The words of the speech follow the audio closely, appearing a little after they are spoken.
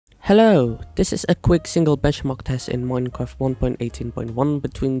Hello, this is a quick single benchmark test in Minecraft 1.18.1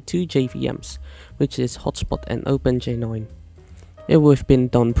 between two JVMs, which is Hotspot and OpenJ9. It would have been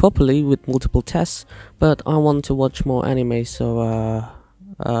done properly with multiple tests, but I want to watch more anime, so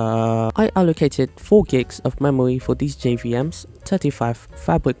I allocated 4 gigs of memory for these JVMs, 35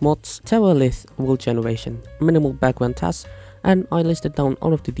 fabric mods, Terralith wool generation, minimal background tasks, and I listed down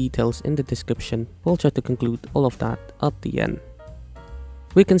all of the details in the description. We'll try to conclude all of that at the end.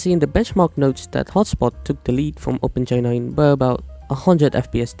 We can see in the benchmark notes that Hotspot took the lead from OpenJ9 by about 100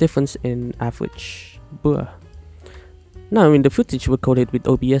 FPS difference in average. Bruh. Now in the footage recorded with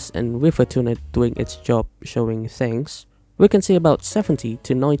OBS and with Fortuna doing its job showing things, we can see about 70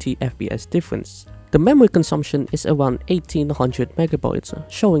 to 90 FPS difference. The memory consumption is around 1800 megabytes,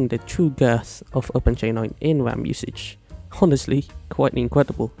 showing the true girth of OpenJ9 in RAM usage. Honestly, quite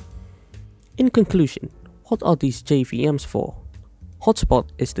incredible. In conclusion, what are these JVMs for? Hotspot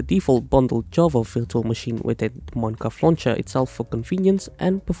is the default bundled Java virtual machine within the Minecraft launcher itself for convenience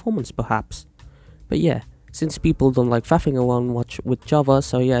and performance perhaps. But yeah, since people don't like faffing around much with Java,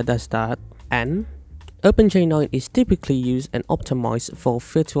 so yeah, that's that. And OpenJ9 is typically used and optimized for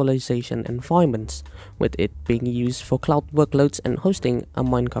virtualization environments, with it being used for cloud workloads and hosting a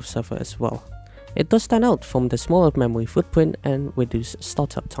Minecraft server as well. It does stand out from the smaller memory footprint and reduced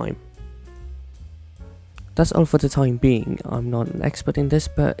startup time. That's all for the time being. I'm not an expert in this,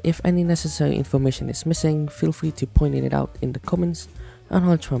 but if any necessary information is missing, feel free to point it out in the comments and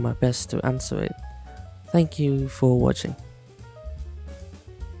I'll try my best to answer it. Thank you for watching.